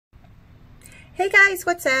Hey guys,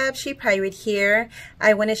 what's up? She Pirate here.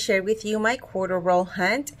 I want to share with you my quarter roll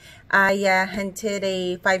hunt. I hunted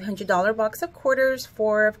a $500 box of quarters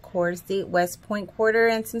for, of course, the Westpoint quarter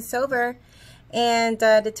and some silver. And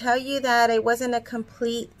to tell you that it wasn't a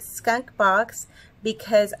complete skunk box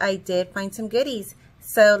because I did find some goodies.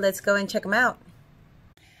 So let's go and check them out.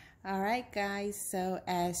 Alright guys, so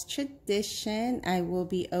as tradition, I will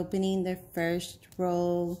be opening the first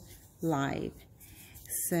roll live.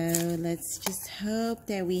 So let's just hope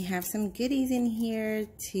that we have some goodies in here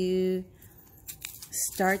to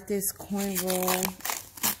start this coin roll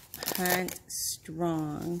hunt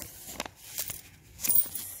strong.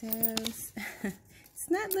 So it's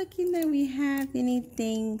not looking that we have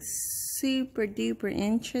anything super duper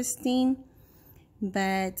interesting,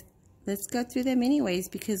 but let's go through them anyways,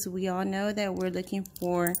 because we all know that we're looking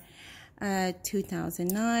for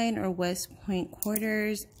 2009 or Westpoint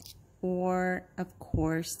quarters, or of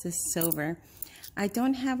course the silver. I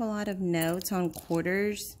don't have a lot of notes on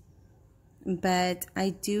quarters, but I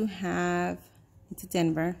do have, it's a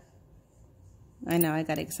Denver. I know, I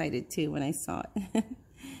got excited too when I saw it.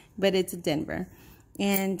 But it's a Denver.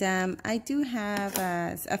 And I do have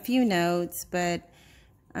a few notes, but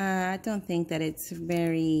I don't think that it's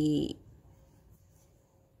very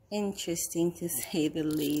interesting, to say the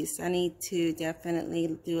least. I need to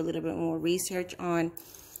definitely do a little bit more research on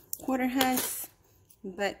quarter hunts,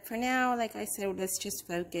 but for now, like I said, let's just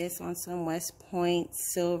focus on some Westpoint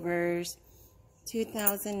silvers,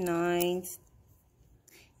 2009s,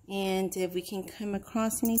 and if we can come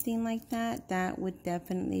across anything like that, that would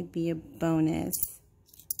definitely be a bonus.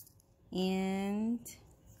 And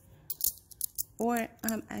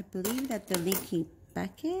I believe that the leaky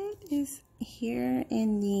bucket is here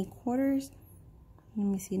in the quarters. Let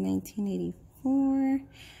me see, 1984.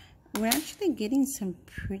 We're actually getting some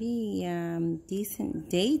pretty decent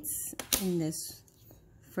dates in this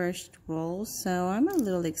first roll, so I'm a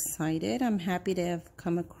little excited. I'm happy to have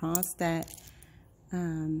come across that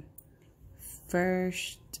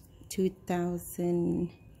first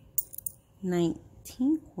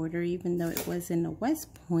 2019 quarter, even though it was in the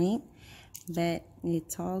Westpoint. But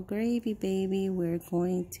it's all gravy, baby. We're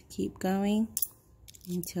going to keep going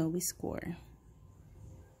until we score.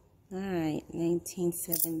 All right,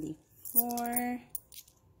 1974.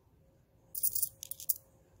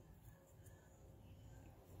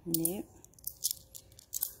 Nope.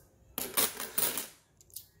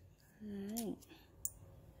 All right.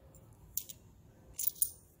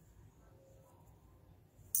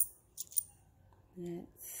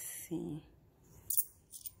 Let's see.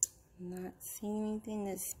 Not seeing anything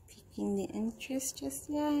that's piquing the interest just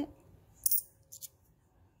yet.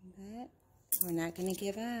 But we're not going to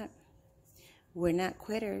give up. We're not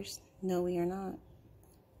quitters. No, we are not.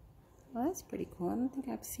 Well, that's pretty cool. I don't think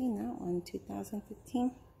I've seen that one.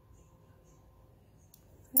 2015.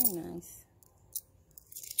 Very nice.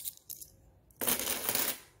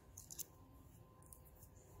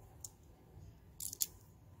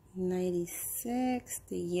 '96,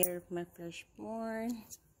 the year of my firstborn.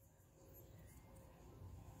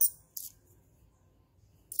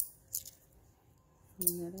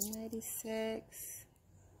 Another 96.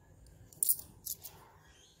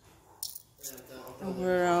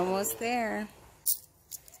 We're almost there.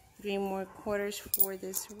 3 more quarters for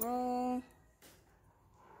this roll.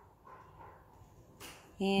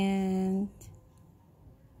 And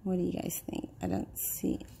what do you guys think? I don't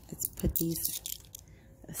see. Let's put these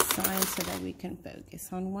aside so that we can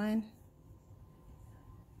focus on one.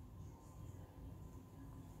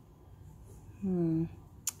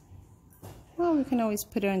 Well, we can always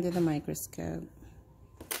put it under the microscope.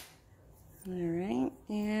 Alright,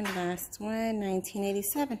 and last one,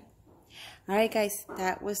 1987. Alright guys,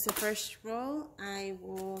 that was the first roll. I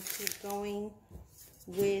will keep going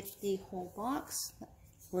with the whole box.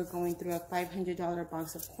 We're going through a $500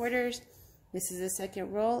 box of quarters. This is the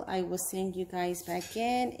second roll. I will send you guys back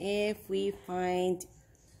in if we find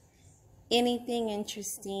anything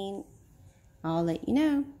interesting. I'll let you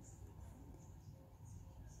know.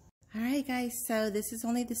 Alright guys, so this is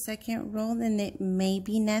only the second roll and it may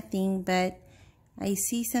be nothing, but I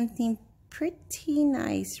see something pretty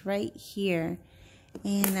nice right here.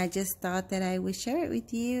 And I just thought that I would share it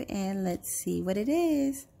with you, and let's see what it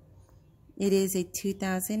is. It is a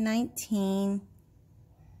 2019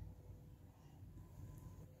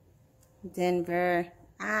 Denver.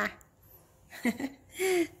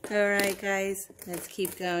 Alright guys, let's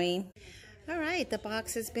keep going. Alright, the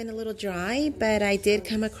box has been a little dry, but I did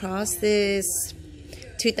come across this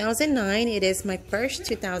 2009. It is my first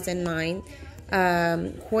 2009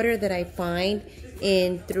 quarter that I find.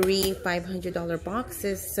 in 3 $500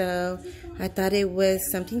 boxes. So I thought it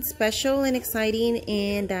was something special and exciting,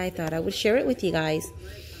 and I thought I would share it with you guys.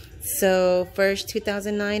 So first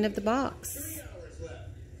 2009 of the box.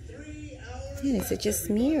 Man, is it just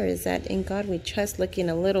me, or is that In God We Trust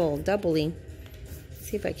looking a little doubly? Let's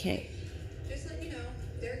see if I can't. Just let you know,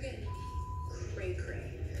 they're getting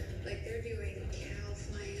cray-cray. Like, they're doing cow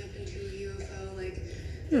flying up into a UFO. Like,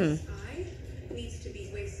 this eye needs to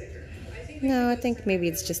be way sicker. I think maybe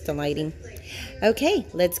it's just the lighting. Okay,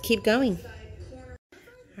 let's keep going.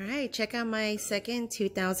 Alright, check out my second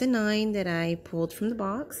 2009 that I pulled from the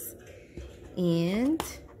box. And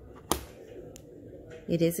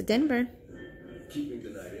it is a Denver. Keeping the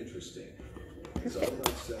night interesting. It's all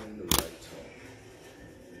about setting the right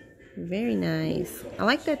tone. Very nice. I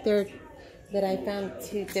like that I found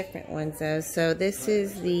two different ones though. So this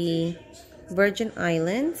is the Virgin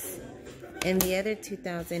Islands, and the other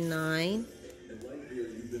 2009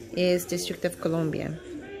 is District of Columbia.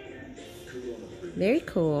 Very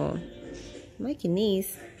cool. I'm liking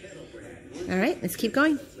these. Alright, let's keep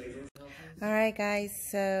going. Alright guys,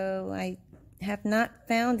 so I have not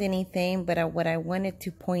found anything, but what I wanted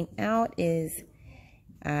to point out is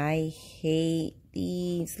I hate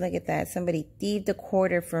these. Look at that. Somebody thieved a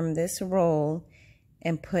quarter from this roll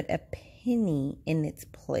and put a penny in its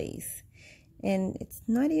place. And it's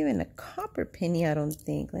not even a copper penny, I don't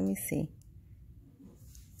think. Let me see.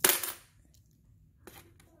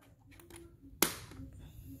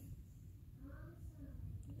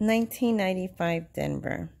 $19.95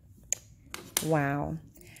 Denver. Wow.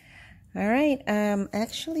 All right.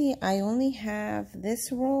 Actually, I only have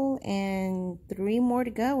this roll and 3 more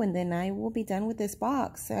to go, and then I will be done with this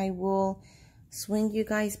box. I will swing you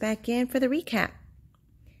guys back in for the recap.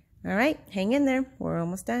 All right. Hang in there. We're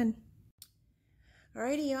almost done.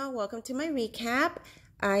 Alrighty, y'all. Welcome to my recap.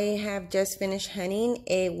 I have just finished hunting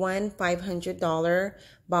a $500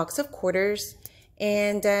 box of quarters,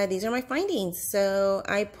 and these are my findings. So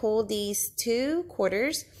I pulled these 2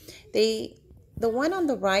 quarters. The one on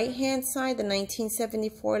the right hand side, the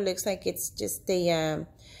 1974, looks like it's just a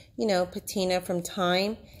patina from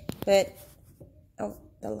time, but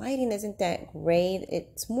the lighting isn't that great.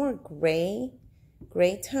 It's more gray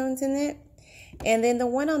tones in it. And then the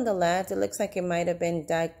one on the left, it looks like it might have been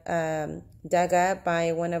dug up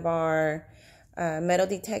by one of our metal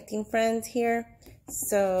detecting friends here.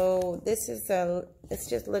 So this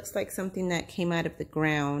just looks like something that came out of the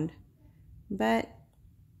ground, but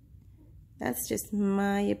that's just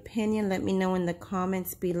my opinion. Let me know in the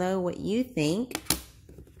comments below what you think.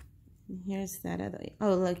 Here's that other.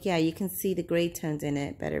 Oh, look, yeah, you can see the gray tones in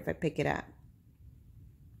it better if I pick it up.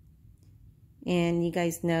 And you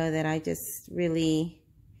guys know that I just really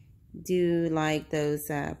do like those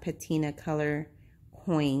patina color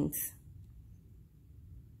coins.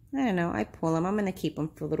 I don't know, I pull them. I'm going to keep them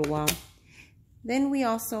for a little while. Then we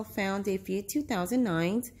also found a few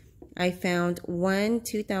 2009s. I found one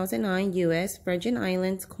 2009 U.S. Virgin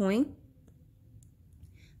Islands coin.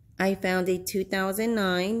 I found a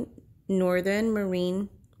 2009 Northern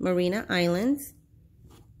Marina Islands.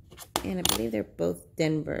 And I believe they're both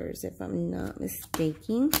Denvers, if I'm not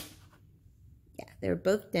mistaken. Yeah, they're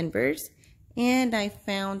both Denvers. And I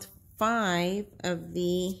found 5 of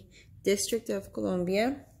the District of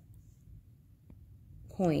Columbia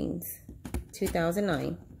coins,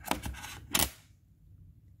 2009.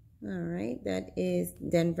 All right, that is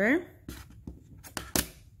Denver,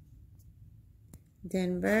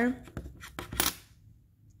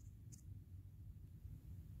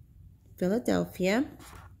 Philadelphia,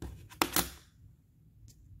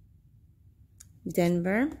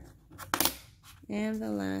 Denver, and the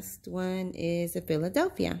last one is a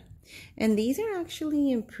Philadelphia. And these are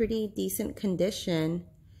actually in pretty decent condition.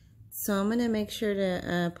 So I'm going to make sure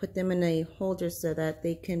to put them in a holder so that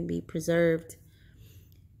they can be preserved.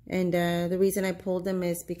 And the reason I pulled them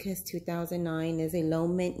is because 2009 is a low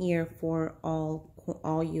mint year for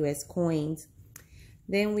all U.S. coins.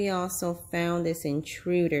 Then we also found this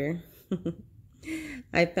intruder.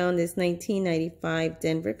 I found this 1995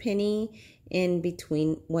 Denver penny in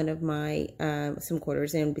between one of my, some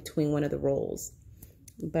quarters in between one of the rolls.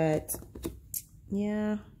 But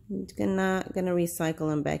yeah, I'm not gonna recycle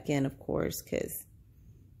them back in, of course, because,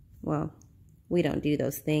 well, we don't do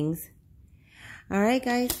those things. All right,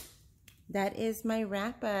 guys, that is my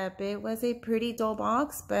wrap up. It was a pretty dull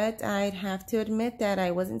box, but I'd have to admit that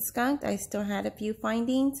I wasn't skunked. I still had a few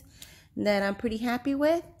findings that I'm pretty happy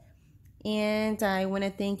with. And I want to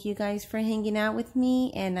thank you guys for hanging out with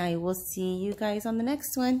me, and I will see you guys on the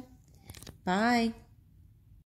next one. Bye.